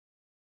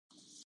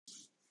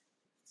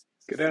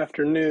Good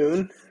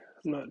afternoon.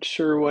 I'm not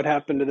sure what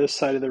happened to this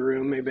side of the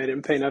room. Maybe I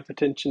didn't pay enough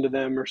attention to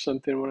them or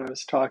something when I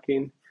was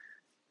talking.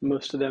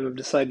 Most of them have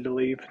decided to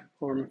leave,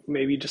 or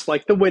maybe just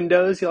like the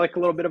windows, you like a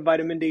little bit of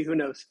vitamin D, who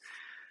knows?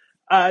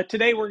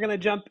 Today we're going to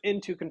jump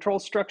into control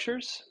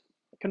structures.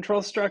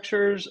 Control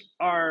structures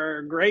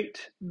are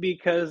great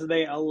because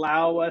they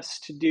allow us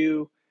to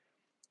do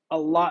a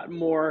lot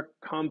more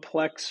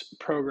complex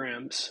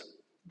programs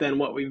than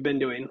what we've been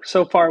doing.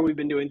 So far, we've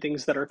been doing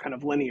things that are kind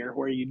of linear,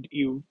 where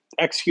you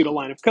execute a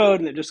line of code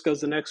and it just goes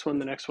the next one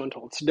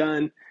until it's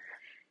done.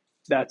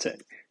 That's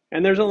it.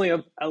 And there's only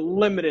a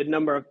limited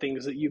number of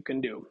things that you can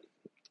do.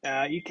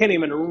 You can't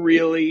even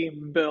really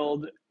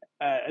build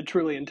a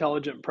truly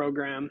intelligent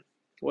program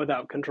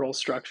without control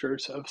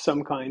structures of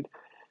some kind.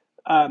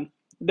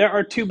 There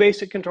are two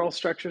basic control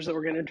structures that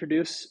we're going to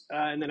introduce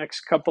in the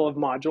next couple of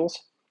modules.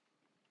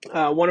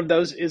 One of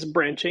those is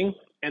branching,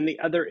 and the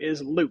other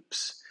is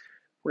loops.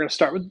 We're going to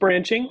start with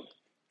branching.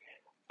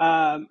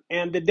 And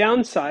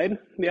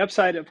the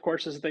upside, of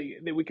course, is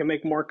that we can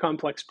make more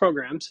complex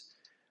programs.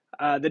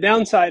 The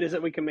downside is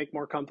that we can make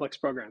more complex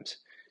programs.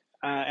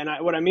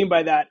 What I mean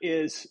by that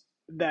is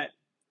that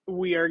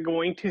we are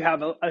going to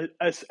have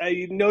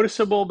a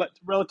noticeable but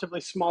relatively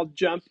small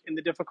jump in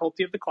the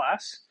difficulty of the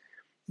class.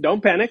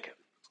 Don't panic.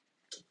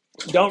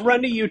 Don't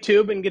run to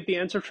YouTube and get the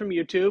answer from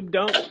YouTube.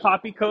 Don't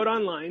copy code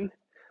online.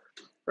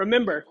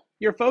 Remember,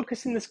 your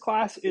focus in this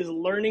class is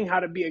learning how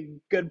to be a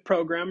good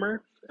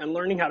programmer and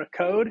learning how to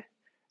code,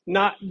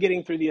 not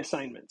getting through the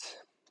assignments.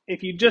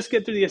 If you just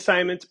get through the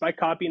assignments by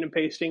copying and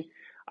pasting,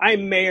 I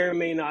may or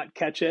may not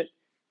catch it.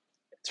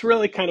 It's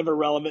really kind of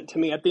irrelevant to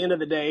me. At the end of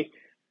the day,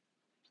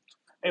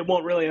 it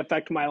won't really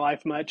affect my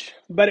life much,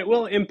 but it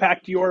will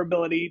impact your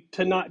ability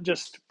to not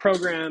just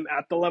program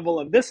at the level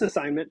of this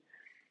assignment,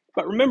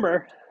 but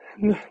remember,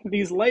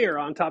 these layer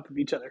on top of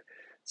each other.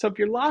 So if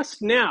you're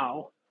lost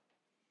now,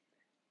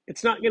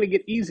 it's not going to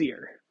get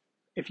easier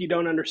if you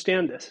don't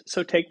understand this.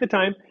 So take the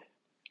time.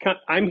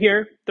 I'm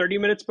here 30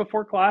 minutes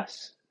before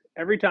class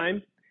every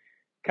time.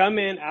 Come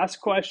in,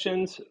 ask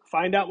questions,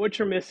 find out what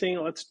you're missing.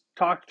 Let's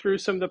talk through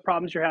some of the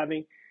problems you're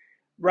having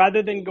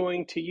rather than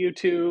going to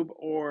YouTube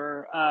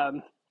or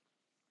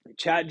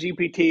Chat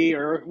GPT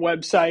or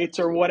websites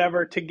or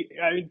whatever.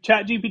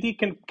 Chat GPT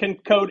can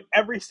code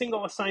every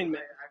single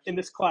assignment in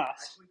this class.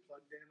 I actually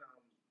plugged in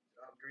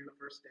during the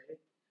first day.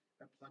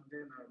 I plugged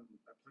in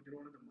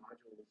one of the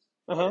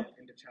modules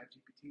into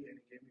ChatGPT, and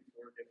it gave me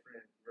 4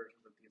 different versions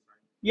of the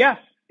assignment. Yeah,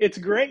 it's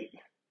great,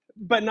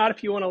 but not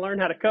if you want to learn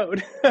how to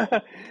code.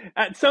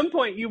 At some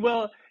point, you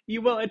will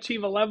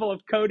achieve a level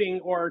of coding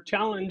or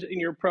challenge in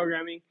your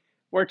programming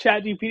where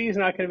ChatGPT is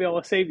not going to be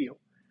able to save you.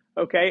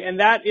 Okay,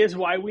 and that is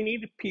why we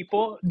need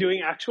people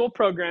doing actual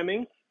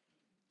programming,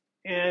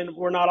 and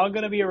we're not all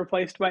going to be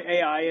replaced by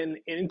AI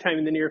anytime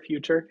in the near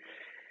future.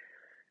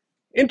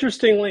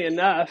 Interestingly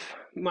enough,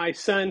 my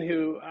son,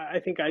 who I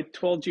think I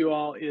told you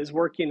all is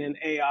working in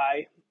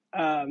AI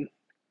and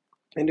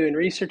doing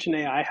research in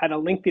AI, had a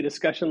lengthy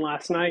discussion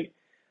last night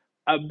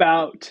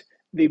about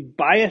the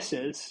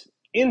biases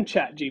in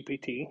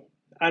ChatGPT.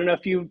 I don't know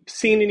if you've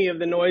seen any of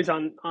the noise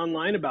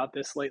online about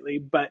this lately,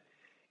 but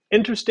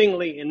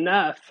interestingly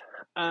enough,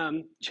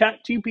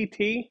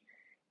 ChatGPT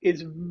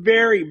is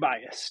very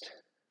biased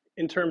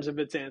in terms of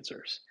its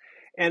answers.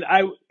 And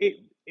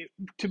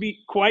to be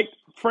quite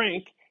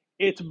frank,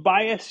 it's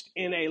biased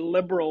in a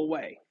liberal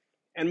way.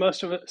 And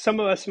some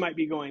of us might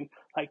be going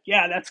like,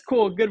 yeah, that's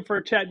cool, good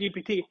for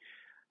ChatGPT.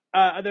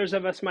 Others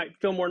of us might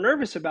feel more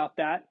nervous about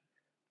that.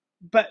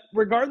 But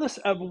regardless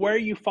of where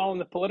you fall in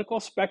the political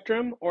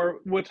spectrum or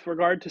with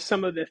regard to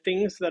some of the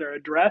things that are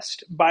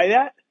addressed by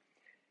that,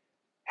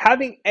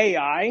 having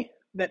AI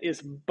that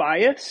is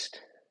biased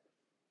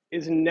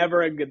is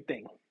never a good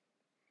thing.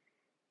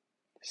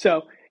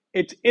 So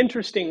it's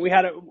interesting.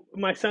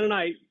 My son and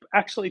I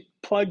actually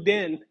plugged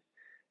in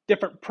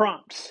different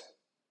prompts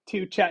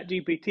to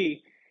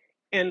ChatGPT,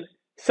 and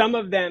some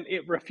of them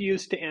it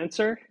refused to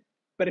answer.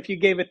 But if you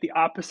gave it the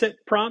opposite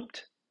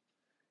prompt,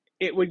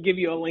 it would give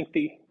you a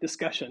lengthy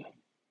discussion.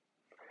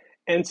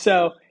 And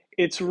so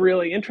it's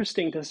really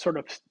interesting to sort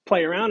of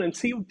play around and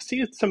see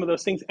some of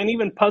those things, and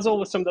even puzzle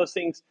with some of those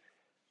things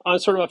on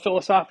sort of a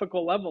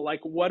philosophical level.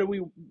 Like,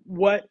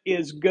 what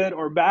is good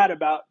or bad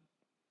about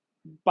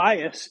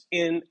bias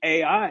in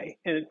AI?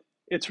 And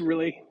it's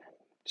really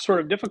sort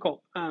of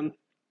difficult.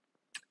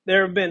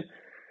 There have been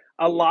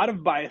a lot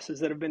of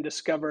biases that have been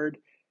discovered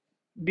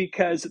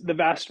because the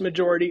vast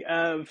majority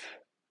of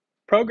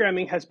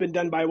programming has been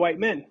done by white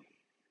men.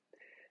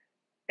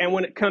 And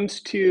when it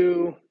comes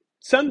to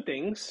some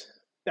things,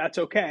 that's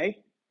okay.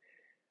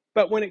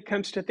 But when it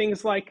comes to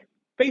things like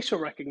facial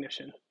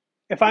recognition,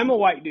 if I'm a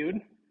white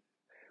dude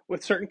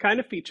with certain kind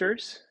of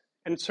features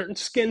and certain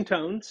skin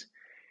tones,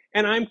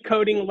 and I'm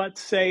coding,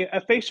 let's say,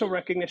 a facial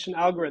recognition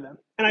algorithm,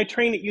 and I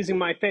train it using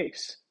my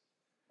face,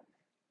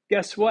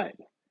 guess what?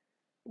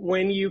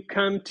 When you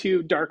come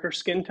to darker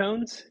skin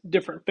tones,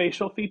 different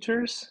facial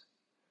features,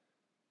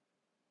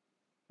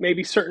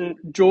 maybe certain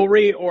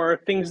jewelry or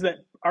things that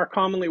are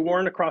commonly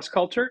worn across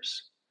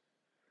cultures,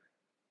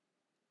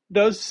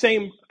 those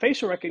same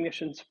facial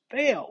recognitions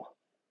fail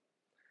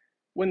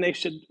when they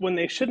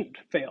shouldn't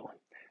fail.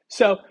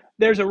 So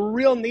there's a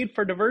real need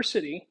for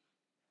diversity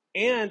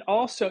and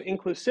also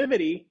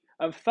inclusivity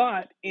of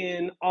thought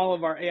in all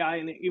of our AI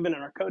and even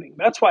in our coding.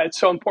 That's why it's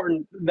so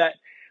important that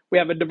we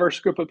have a diverse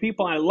group of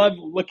people. And I love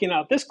looking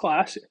at this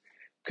class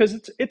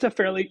because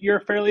you're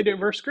a fairly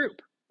diverse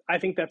group. I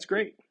think that's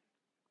great.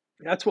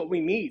 That's what we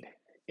need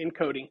in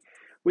coding.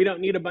 We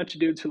don't need a bunch of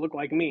dudes who look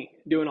like me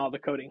doing all the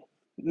coding.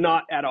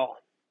 Not at all.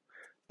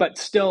 But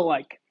still,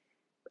 like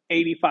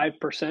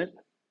 85%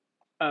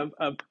 of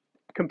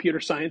computer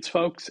science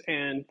folks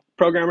and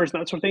programmers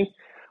and that sort of thing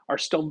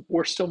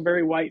we're still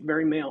very white,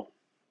 very male.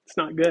 It's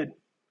not good.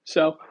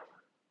 So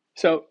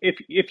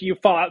if you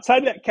fall outside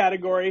of that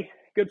category,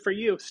 good for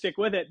you. Stick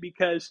with it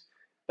because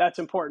that's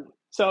important.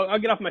 So I'll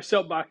get off my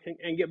soapbox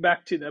and get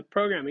back to the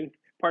programming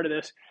part of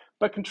this.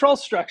 But control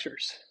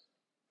structures,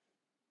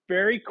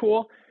 very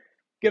cool.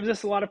 Gives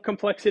us a lot of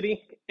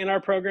complexity in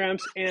our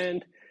programs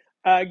and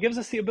gives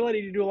us the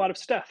ability to do a lot of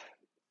stuff.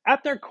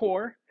 At their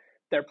core,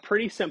 they're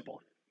pretty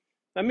simple.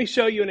 Let me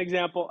show you an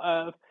example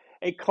of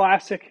a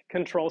classic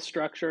control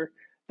structure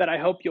that I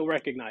hope you'll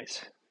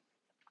recognize.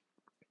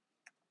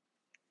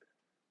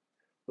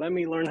 Let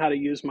me learn how to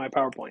use my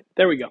PowerPoint.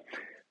 There we go.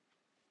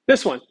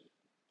 This one.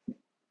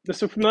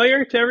 This is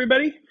familiar to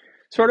everybody?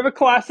 Sort of a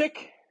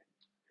classic.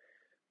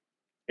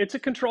 It's a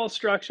control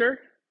structure.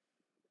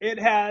 It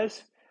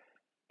has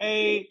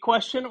a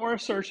question or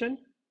assertion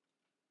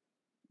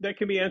that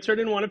can be answered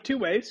in one of two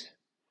ways.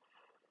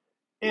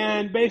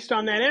 And based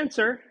on that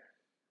answer,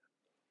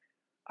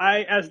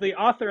 I, as the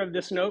author of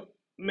this note,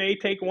 may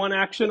take one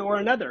action or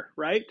another,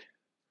 right?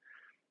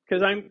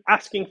 Because I'm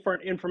asking for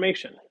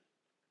information.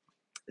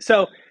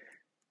 So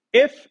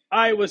if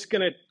I was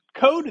going to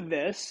code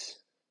this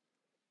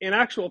in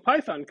actual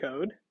Python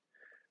code,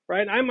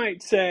 right, I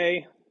might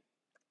say,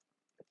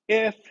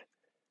 if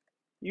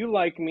you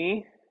like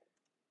me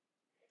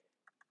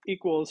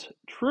equals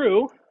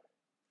true,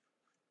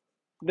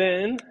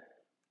 then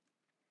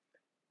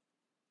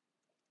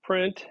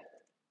print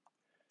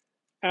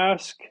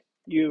ask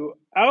you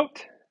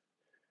out,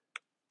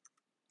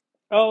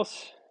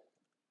 else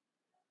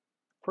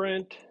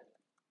print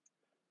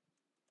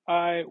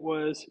I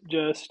was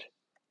just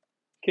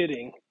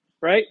kidding,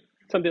 right?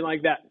 Something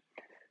like that.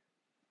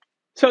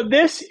 So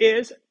this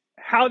is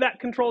how that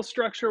control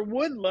structure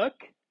would look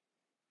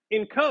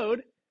in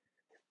code.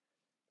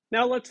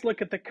 Now let's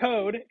look at the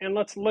code and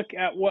let's look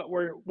at what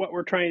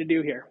we're trying to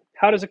do here.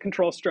 How does a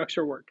control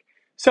structure work?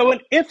 So an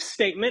if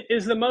statement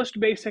is the most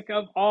basic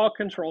of all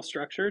control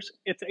structures.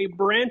 It's a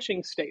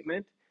branching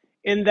statement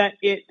in that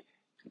it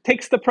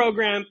takes the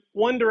program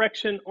one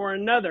direction or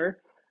another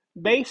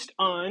based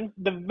on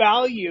the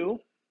value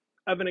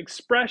of an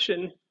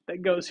expression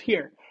that goes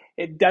here.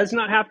 It does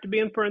not have to be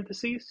in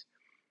parentheses.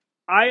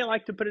 I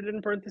like to put it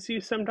in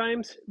parentheses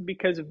sometimes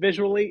because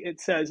visually it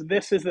says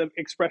this is the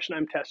expression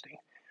I'm testing.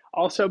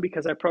 Also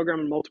because I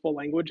program in multiple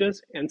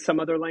languages and some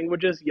other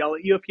languages yell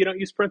at you if you don't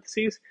use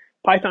parentheses.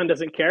 Python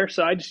doesn't care,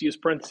 so I just use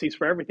parentheses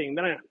for everything.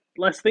 Then I have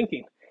less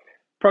thinking.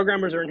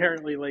 Programmers are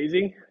inherently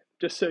lazy,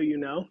 just so you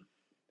know.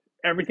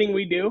 Everything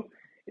we do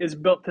is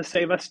built to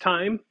save us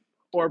time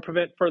or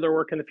prevent further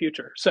work in the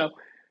future. So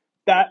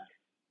that,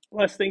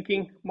 less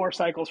thinking, more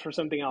cycles for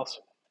something else.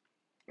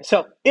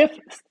 So if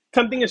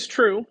something is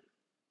true,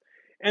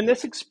 and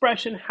this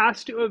expression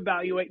has to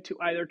evaluate to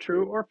either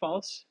true or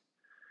false,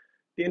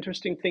 the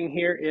interesting thing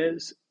here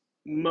is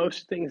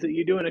most things that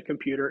you do in a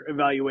computer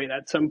evaluate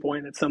at some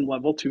point, at some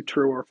level, to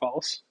true or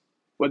false,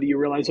 whether you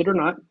realize it or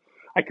not.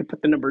 I could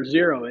put the number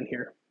 0 in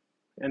here,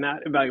 and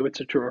that evaluates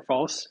to true or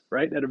false,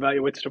 right? That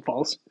evaluates to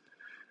false.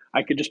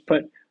 I could just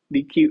put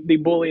the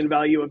Boolean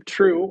value of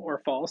true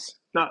or false,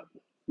 not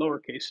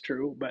lowercase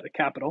true, but a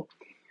capital.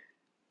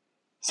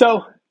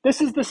 So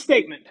this is the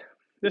statement.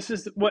 This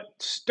is what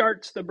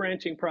starts the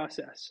branching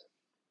process.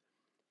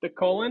 The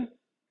colon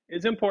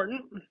is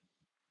important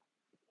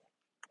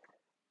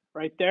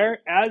right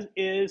there, as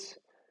is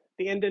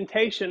the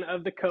indentation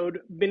of the code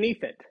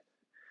beneath it.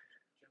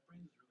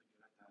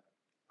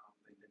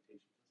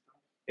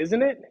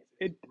 Isn't it?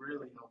 It's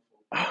really helpful.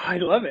 Oh, I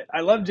love it.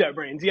 I love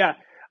JetBrains. Yeah.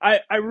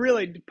 I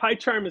really,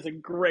 PyCharm is a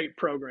great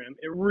program.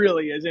 It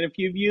really is. And if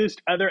you've used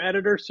other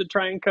editors to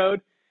try and code,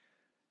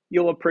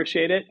 you'll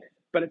appreciate it.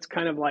 But it's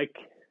kind of like,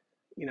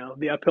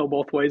 the uphill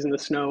both ways in the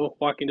snow,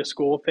 walking to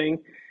school thing.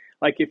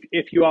 Like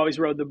if you always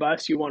rode the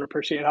bus, you won't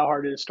appreciate how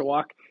hard it is to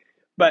walk.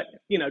 But,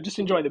 just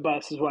enjoy the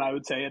bus is what I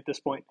would say at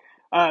this point.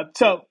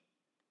 So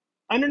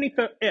underneath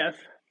the if,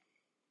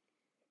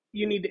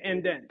 you need to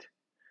indent.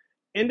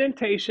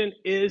 Indentation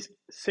is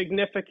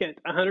significant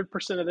 100%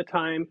 of the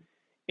time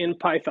in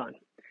Python.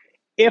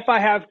 If I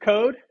have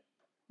code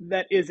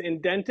that is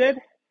indented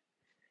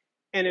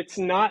and it's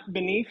not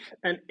beneath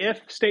an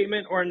if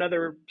statement or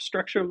another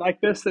structure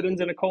like this that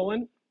ends in a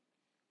colon,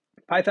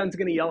 Python's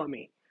going to yell at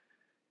me.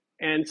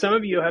 And some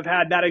of you have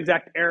had that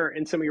exact error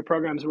in some of your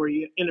programs where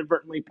you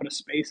inadvertently put a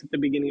space at the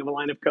beginning of a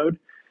line of code.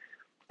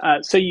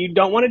 So you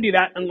don't want to do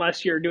that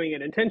unless you're doing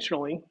it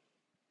intentionally.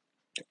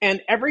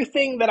 And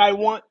everything that I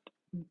want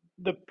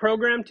the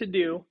program to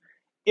do,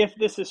 if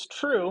this is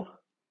true,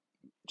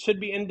 should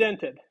be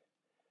indented.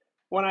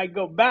 When I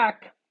go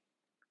back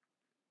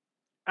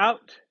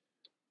out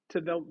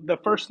to the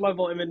first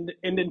level of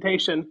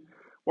indentation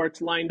where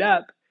it's lined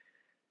up,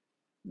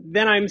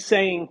 then I'm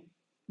saying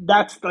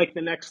that's like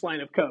the next line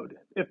of code.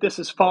 If this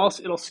is false,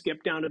 it'll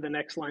skip down to the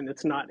next line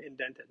that's not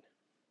indented.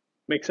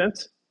 Make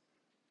sense?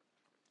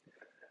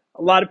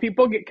 A lot of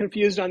people get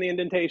confused on the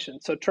indentation,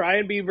 so try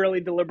and be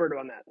really deliberate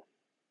on that.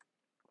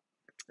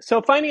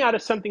 So finding out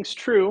if something's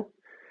true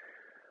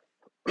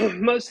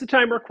most of the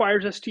time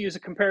requires us to use a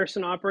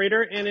comparison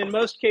operator, and in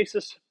most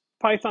cases,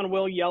 Python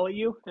will yell at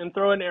you and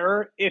throw an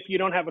error if you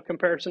don't have a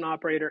comparison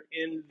operator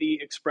in the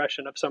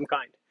expression of some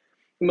kind.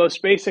 The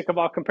most basic of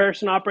all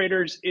comparison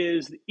operators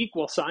is the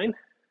equal sign.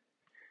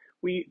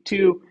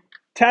 To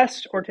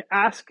test or to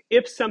ask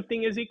if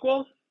something is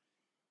equal,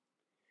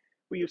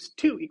 we use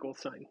two equal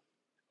sign.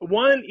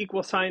 One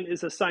equal sign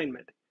is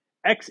assignment.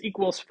 X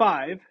equals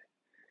 5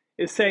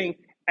 is saying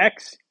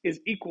X is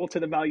equal to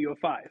the value of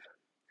 5.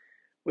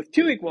 With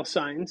two equal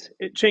signs,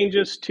 it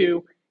changes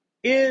to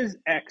is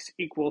X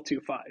equal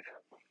to 5?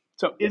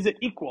 So is it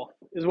equal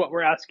is what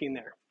we're asking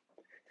there.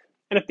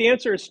 And if the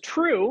answer is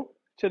true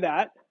to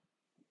that,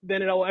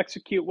 then it'll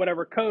execute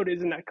whatever code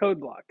is in that code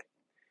block.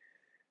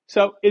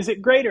 So is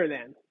it greater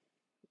than?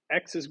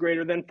 X is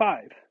greater than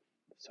 5.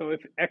 So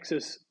if X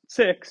is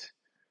 6,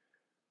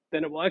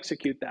 then it will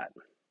execute that.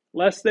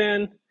 Less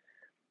than,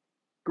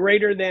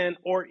 greater than,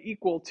 or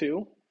equal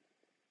to,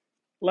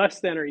 less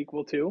than or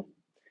equal to.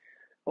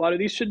 A lot of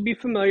these should be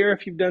familiar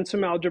if you've done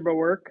some algebra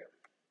work.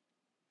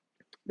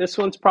 This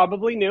one's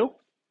probably new,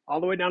 all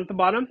the way down at the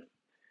bottom.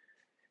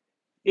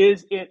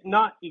 Is it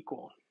not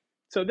equal?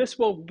 So this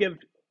will give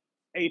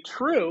a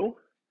true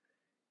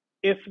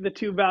if the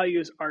two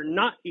values are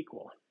not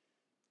equal.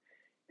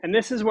 And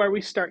this is where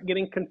we start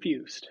getting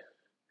confused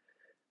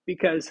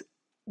because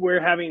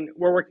we're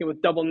working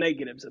with double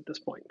negatives at this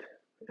point.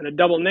 And a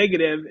double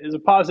negative is a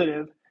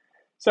positive.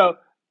 So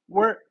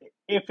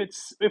if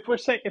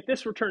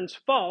this returns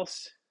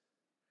false,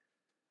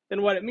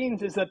 then what it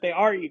means is that they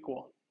are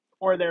equal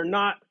or they're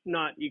not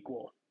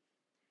equal.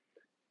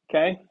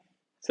 Okay?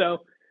 So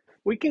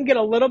we can get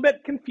a little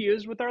bit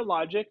confused with our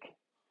logic,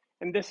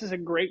 and this is a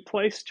great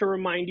place to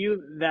remind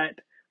you that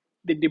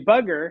the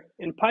debugger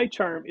in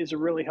PyCharm is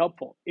really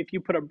helpful. If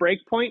you put a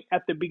breakpoint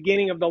at the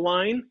beginning of the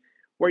line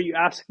where you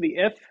ask the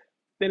if,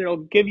 then it'll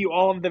give you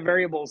all of the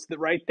variables that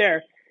right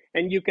there,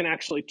 and you can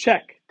actually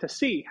check to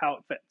see how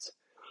it fits.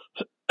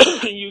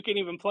 You can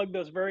even plug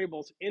those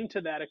variables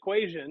into that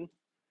equation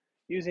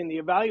using the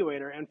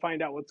evaluator and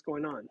find out what's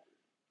going on.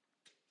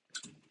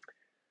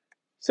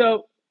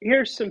 So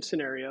here's some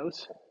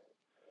scenarios.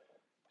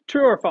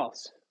 True or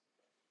false?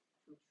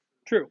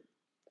 True.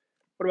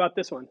 What about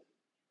this one?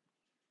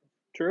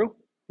 True?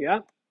 Yeah.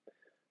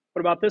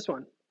 What about this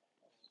one?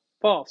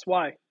 False.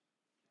 Why?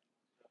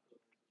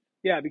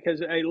 Yeah,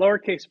 because a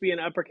lowercase b and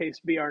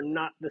uppercase b are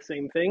not the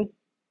same thing.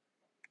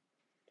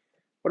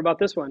 What about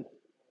this one?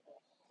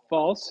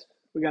 False.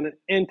 We got an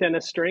int and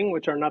a string,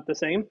 which are not the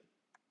same.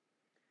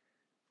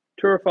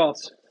 True or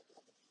false?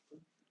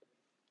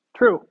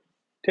 True.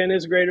 10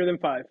 is greater than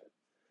 5.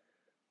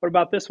 What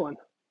about this one?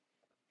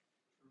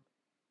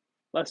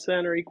 Less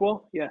than or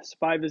equal? Yes,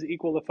 5 is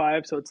equal to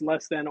 5, so it's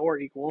less than or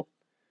equal.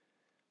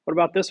 What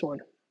about this one?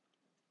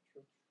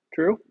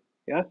 True?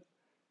 Yeah.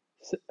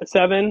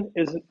 7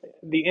 is,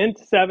 the int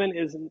 7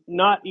 is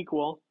not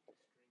equal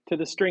to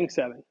the string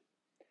 7.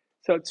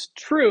 So it's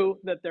true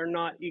that they're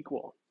not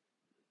equal.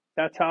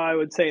 That's how I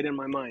would say it in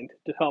my mind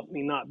to help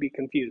me not be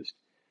confused.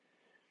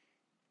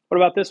 What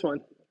about this one?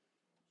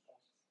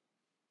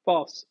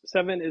 False.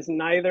 7 is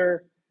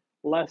neither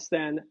less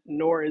than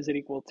nor is it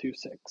equal to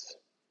 6.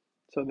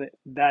 So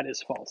that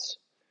is false.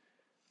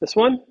 This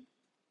one?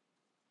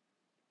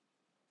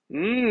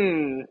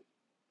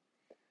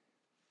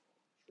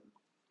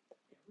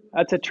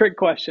 That's a trick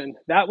question.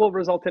 That will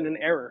result in an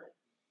error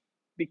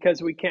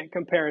because we can't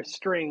compare a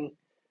string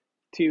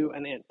to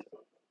an int.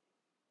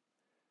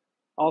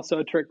 Also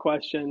a trick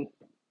question,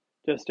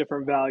 just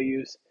different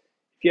values.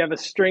 If you have a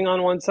string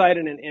on one side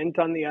and an int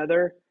on the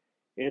other,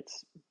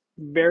 it's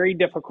very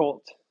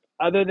difficult.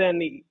 Other than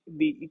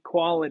the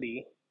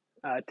equality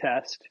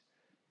test,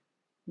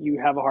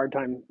 you have a hard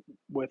time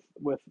with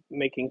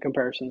making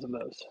comparisons of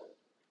those.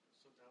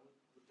 So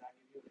would that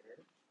give you an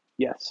error?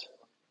 Yes.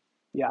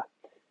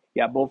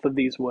 Yeah, both of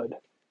these would,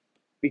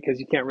 because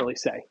you can't really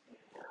say.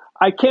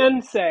 I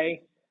can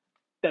say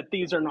that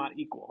these are not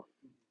equal.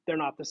 They're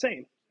not the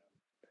same.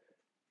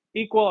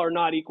 Equal or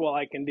not equal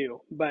I can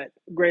do, but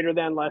greater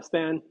than, less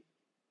than,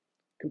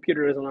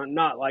 computer does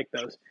not like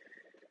those.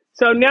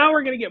 So now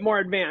we're going to get more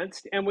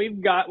advanced, and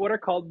we've got what are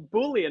called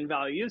Boolean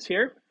values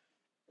here,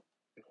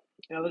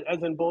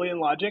 as in Boolean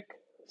logic.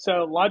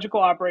 So logical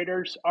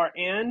operators are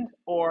and,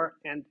 or,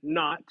 and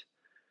not,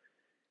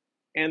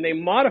 and they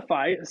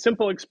modify a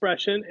simple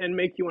expression and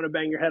make you want to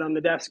bang your head on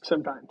the desk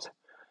sometimes.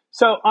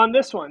 So on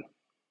this one,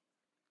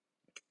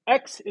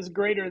 x is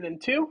greater than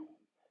 2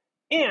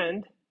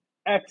 and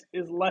x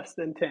is less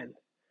than 10.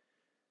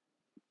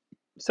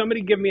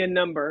 somebody give me a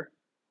number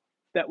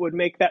that would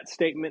make that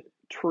statement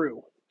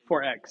true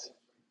for X.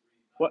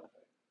 What?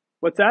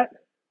 What's that?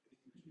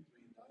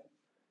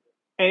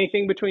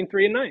 Anything between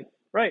 3 and 9.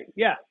 Right,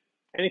 yeah.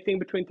 Anything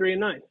between 3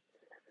 and 9.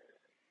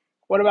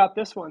 What about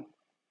this one?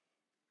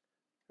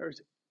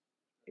 There's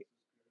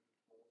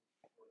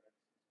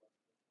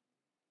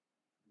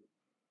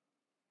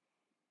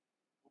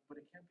But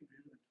it can't be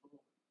greater than 12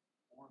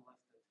 or less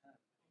than 10.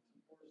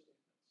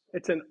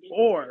 It's an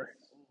or.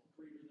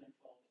 Greater than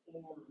 12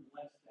 or less than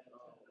 10.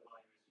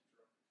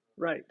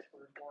 Right.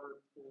 Or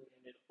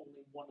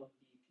only one of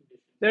the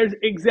conditions. There's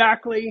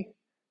exactly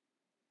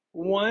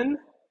one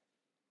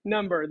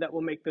number that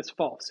will make this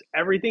false.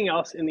 Everything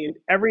else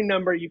every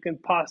number you can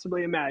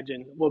possibly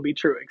imagine will be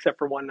true except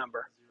for one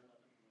number.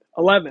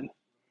 11.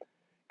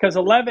 Because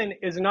 11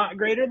 is not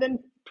greater than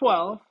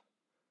 12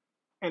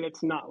 and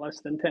it's not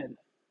less than 10.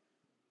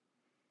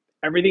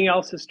 Everything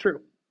else is true.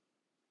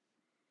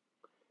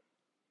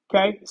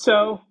 Okay,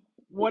 so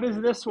what is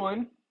this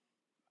one?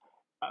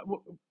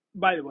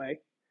 By the way,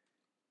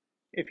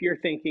 if you're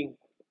thinking,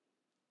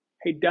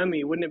 hey,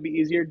 dummy, wouldn't it be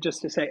easier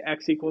just to say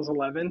x equals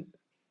 11?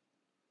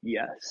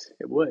 Yes,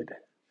 it would.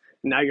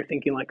 Now you're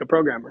thinking like a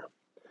programmer.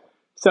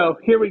 So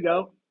here we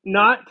go.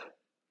 Not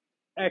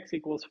x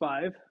equals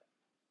 5.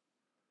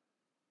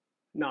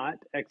 Not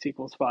x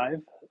equals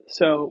 5.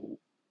 So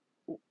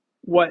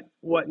what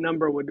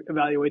number would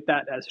evaluate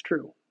that as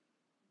true?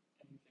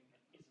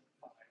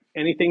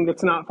 Anything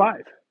that's not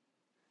 5.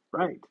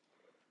 Right.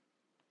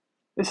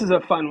 This is a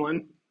fun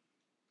one.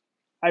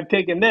 I've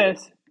taken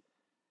this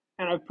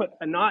and I've put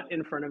a not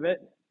in front of it.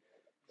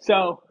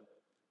 So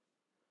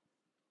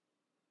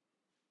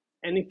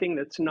anything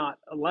that's not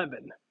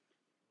 11,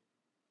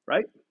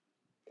 right?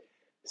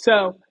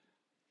 So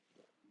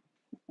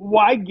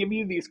why give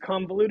you these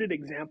convoluted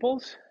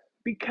examples?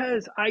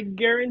 Because I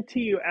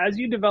guarantee you, as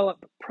you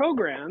develop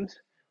programs,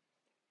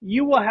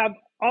 you will have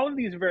all of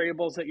these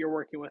variables that you're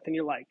working with, and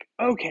you're like,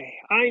 okay,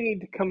 I need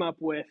to come up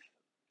with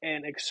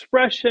an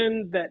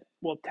expression that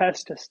will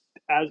test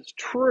as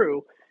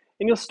true,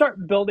 and you'll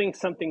start building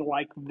something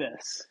like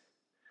this.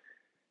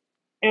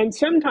 And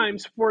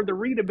sometimes for the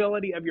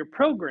readability of your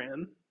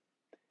program,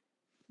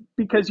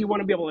 because you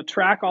want to be able to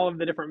track all of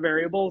the different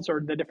variables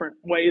or the different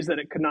ways that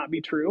it could not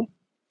be true,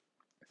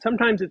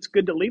 sometimes it's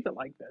good to leave it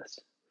like this.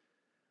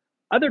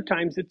 Other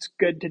times it's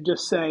good to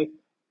just say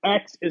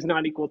x is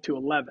not equal to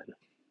 11.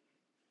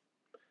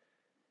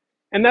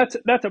 And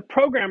that's a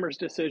programmer's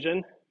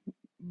decision,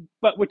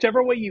 but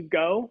whichever way you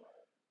go,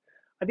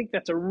 I think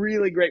that's a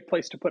really great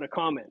place to put a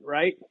comment,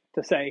 right?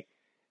 To say,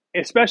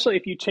 especially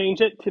if you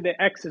change it to the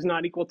x is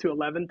not equal to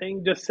 11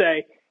 thing, just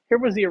say, here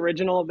was the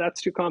original,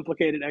 that's too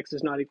complicated, x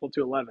is not equal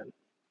to 11.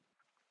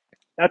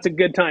 That's a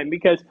good time,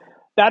 because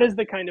that is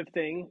the kind of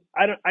thing,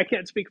 I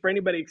can't speak for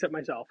anybody except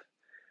myself,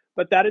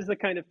 but that is the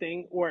kind of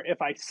thing where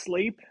if I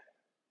sleep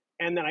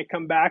and then I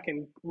come back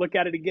and look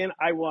at it again,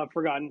 I will have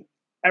forgotten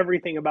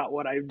everything about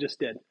what I just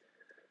did.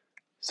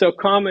 So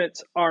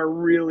comments are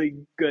really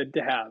good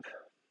to have.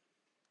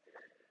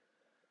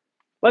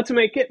 Let's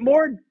make it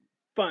more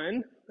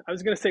fun. I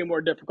was going to say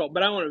more difficult,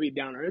 but I want to be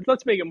downer.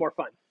 Let's make it more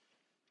fun.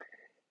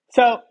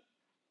 So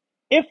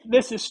if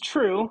this is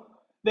true,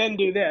 then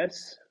do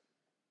this.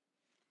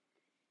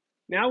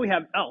 Now we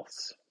have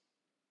else.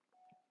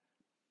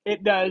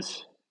 It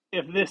does,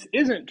 if this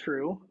isn't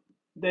true,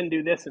 then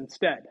do this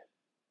instead.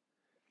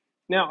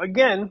 Now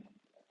again,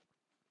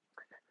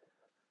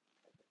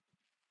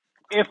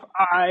 if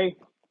I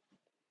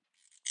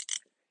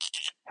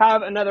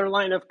have another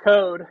line of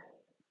code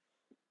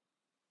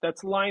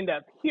that's lined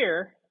up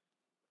here,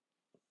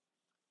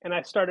 and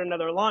I start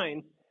another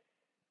line,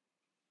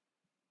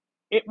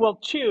 it will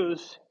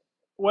choose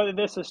whether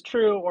this is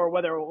true or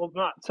whether it will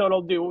not. So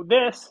it'll do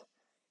this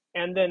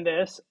and then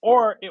this,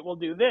 or it will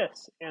do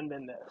this and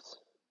then this.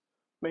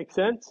 Make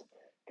sense?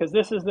 Because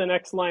this is the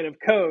next line of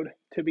code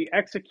to be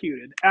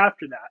executed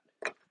after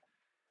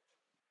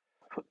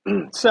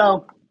that.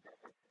 So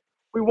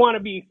we want to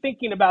be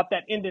thinking about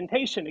that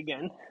indentation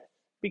again,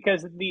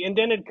 because the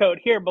indented code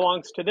here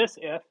belongs to this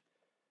if,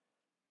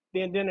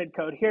 the indented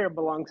code here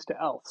belongs to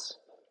else.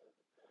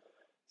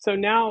 So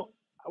now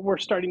we're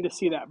starting to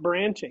see that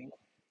branching.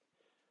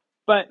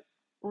 But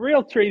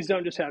real trees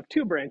don't just have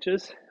 2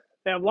 branches,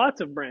 they have lots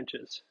of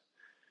branches.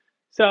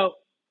 So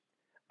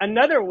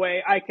another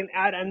way I can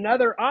add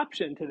another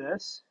option to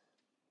this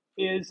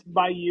is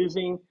by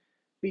using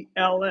the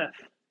elif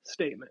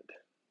statement.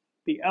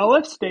 The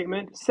elif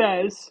statement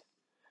says,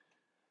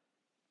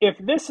 if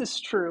this is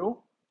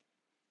true,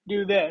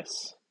 do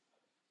this.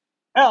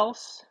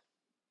 Else,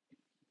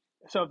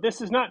 so if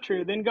this is not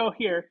true, then go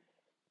here,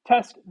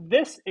 test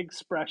this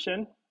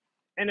expression,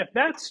 and if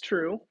that's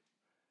true,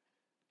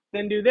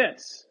 then do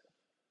this.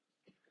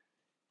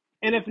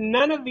 And if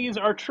none of these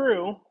are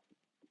true,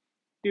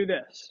 do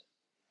this.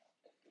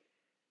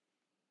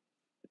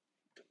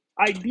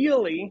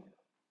 Ideally,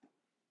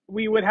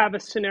 we would have a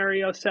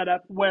scenario set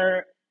up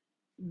where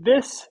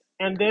this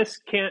and this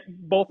can't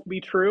both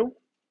be true.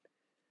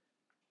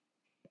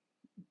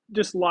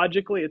 Just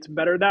logically, it's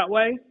better that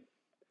way.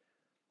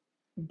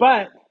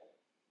 But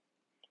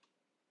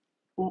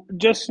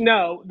just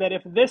know that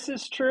if this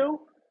is true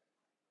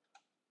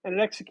and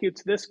it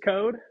executes this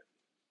code,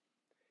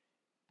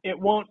 it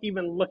won't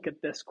even look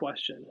at this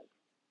question.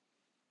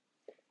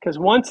 Because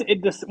once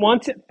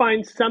it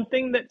finds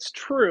something that's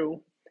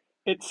true,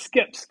 it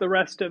skips the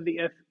rest of the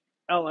if,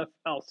 elif,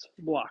 else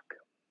block.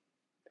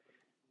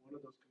 One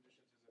of those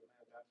conditions is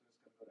that that's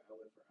just going to go to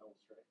elif or else,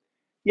 right?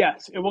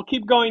 Yes, it will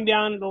keep going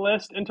down the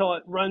list until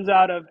it runs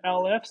out of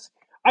elifs.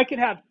 I could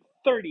have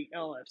 30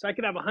 elifs. I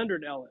could have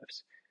 100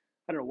 elifs.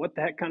 I don't know what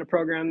the heck kind of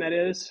program that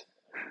is.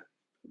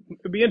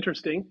 It'd be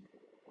interesting.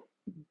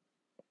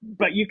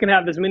 But you can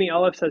have as many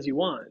elifs as you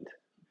want.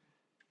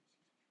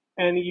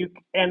 And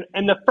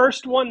the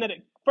first thing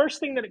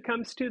that it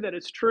comes to that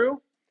is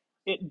true,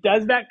 it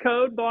does that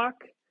code block,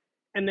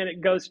 and then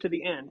it goes to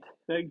the end.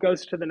 It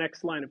goes to the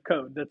next line of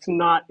code that's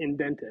not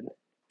indented.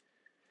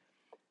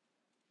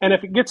 And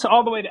if it gets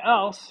all the way to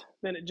else,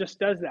 then it just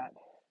does that.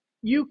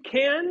 You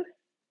can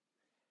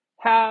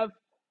have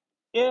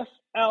if,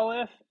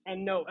 elif,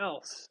 and no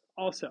else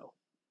also.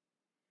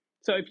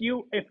 So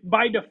if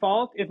by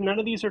default, if none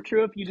of these are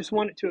true, if you just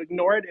want it to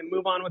ignore it and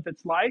move on with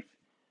its life,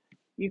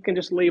 you can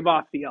just leave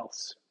off the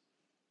else.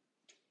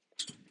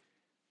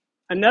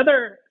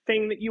 Another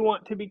thing that you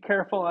want to be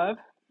careful of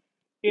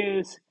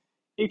is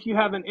if you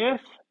have an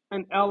if,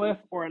 an elif,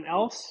 or an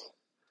else,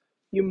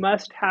 you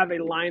must have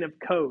a line of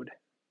code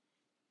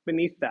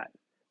beneath that.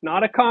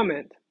 Not a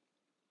comment.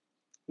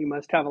 You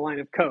must have a line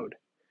of code.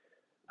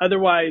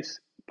 Otherwise,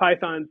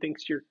 Python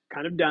thinks you're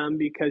kind of dumb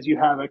because you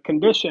have a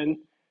condition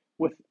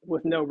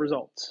with no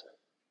results.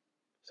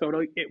 So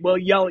it will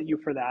yell at you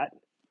for that.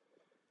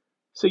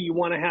 So you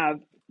want to have,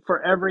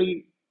 for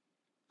every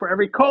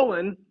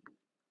colon,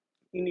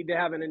 you need to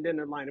have an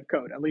indented line of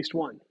code, at least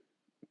one.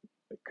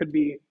 It could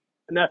be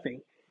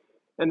nothing.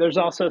 And there's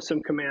also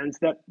some commands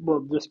that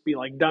will just be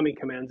like dummy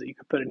commands that you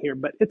could put in here,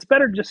 but it's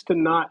better just to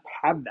not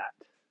have that,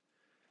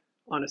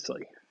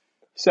 honestly.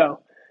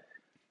 So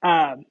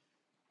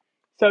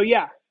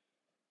yeah,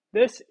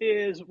 this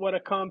is what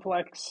a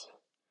complex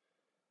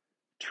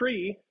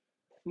tree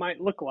might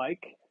look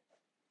like.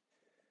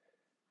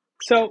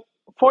 So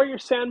for your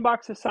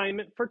sandbox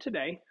assignment for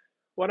today,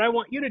 what I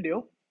want you to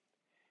do,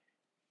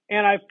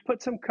 and I've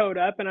put some code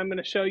up, and I'm going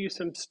to show you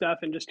some stuff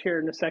in just here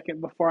in a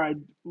second before I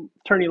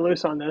turn you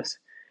loose on this.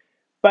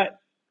 But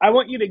I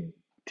want you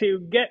to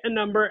get a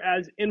number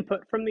as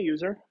input from the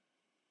user.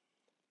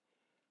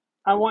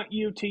 I want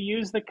you to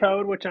use the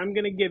code, which I'm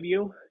going to give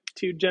you,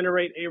 to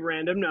generate a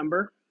random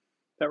number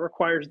that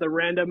requires the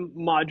random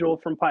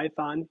module from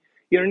Python.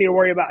 You don't need to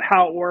worry about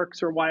how it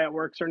works or why it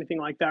works or anything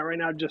like that right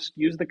now. Just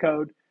use the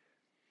code.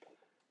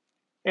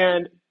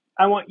 And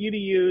I want you to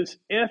use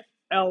if,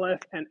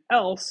 elif, and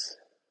else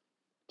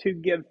to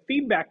give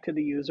feedback to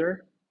the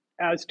user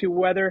as to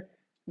whether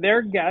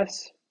their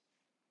guess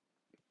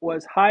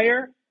was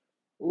higher,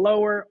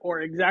 lower,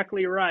 or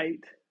exactly right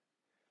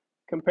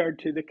compared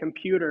to the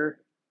computer's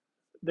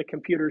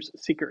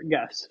secret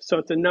guess. So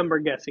it's a number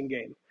guessing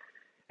game.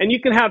 And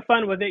you can have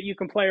fun with it. You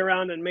can play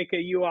around and make a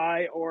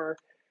UI, or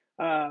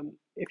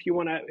if you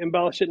want to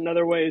embellish it in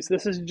other ways.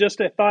 This is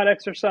just a thought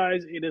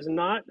exercise. It is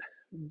not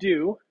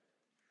due.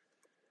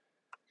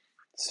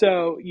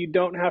 So you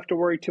don't have to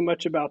worry too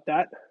much about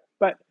that.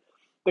 But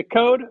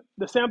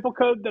the sample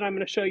code that I'm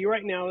going to show you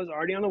right now is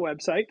already on the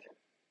website.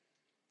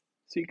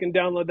 So you can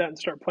download that and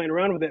start playing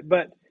around with it.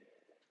 But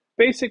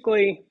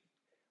basically,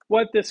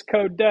 what this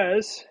code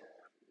does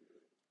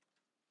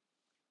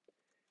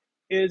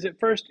is it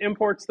first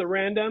imports the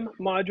random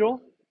module.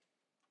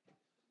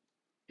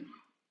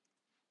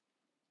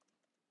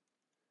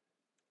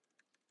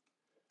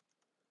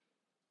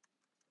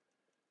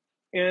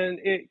 And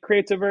it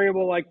creates a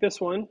variable like this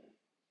one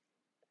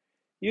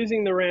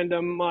using the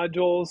random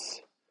modules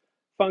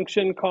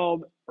function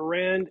called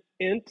randint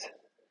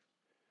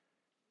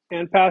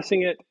and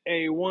passing it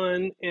a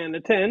 1 and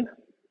a 10.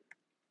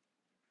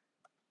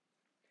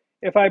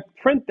 If I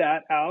print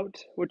that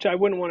out, which I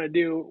wouldn't want to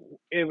do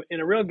in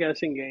a real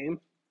guessing game,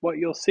 what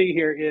you'll see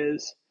here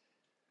is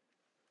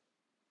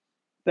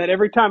that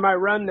every time I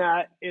run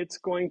that, it's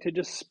going to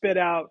just spit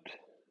out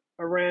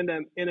a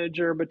random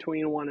integer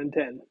between 1 and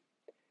 10.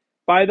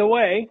 By the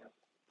way,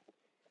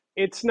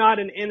 it's not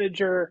an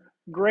integer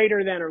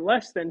greater than or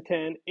less than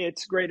 10.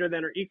 It's greater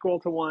than or equal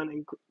to 1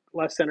 and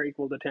less than or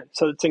equal to 10.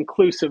 So it's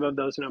inclusive of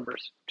those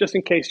numbers, just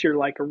in case you're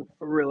like a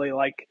really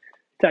like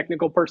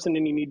technical person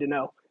and you need to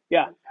know.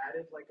 Yeah.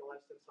 Added like a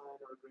less than sign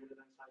or a greater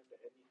than sign to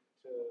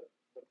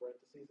the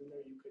parentheses in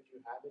there. Could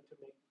you have it to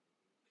make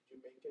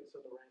it so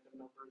the random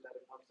number that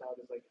it pumps out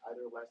is like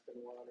either less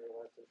than 1 or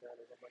less than 10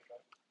 or something like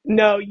that?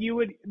 No, you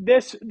would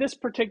this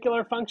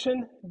particular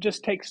function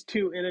just takes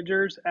 2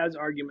 integers as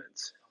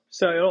arguments.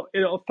 So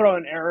it'll throw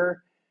an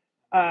error.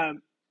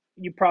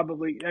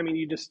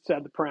 You just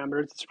said the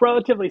parameters. It's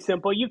relatively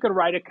simple. You could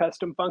write a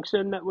custom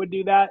function that would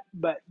do that,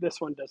 but this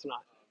one does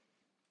not.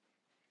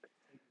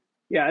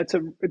 Yeah, it's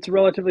a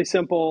relatively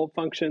simple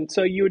function.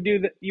 So you would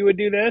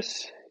do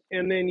this,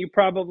 and then you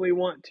probably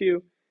want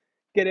to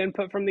get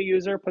input from the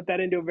user, put that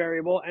into a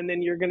variable, and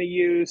then you're going to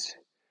use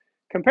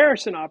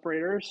comparison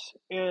operators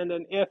and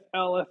an if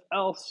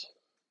else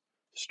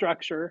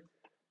structure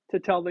to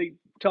tell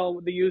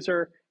the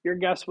user your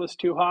guess was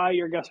too high,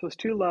 your guess was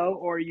too low,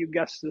 or you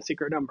guessed the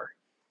secret number.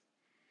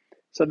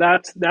 So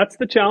that's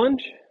the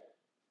challenge.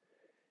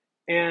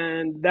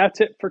 And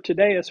that's it for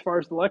today as far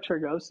as the lecture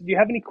goes. Do you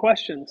have any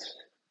questions?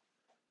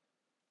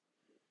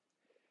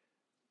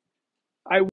 I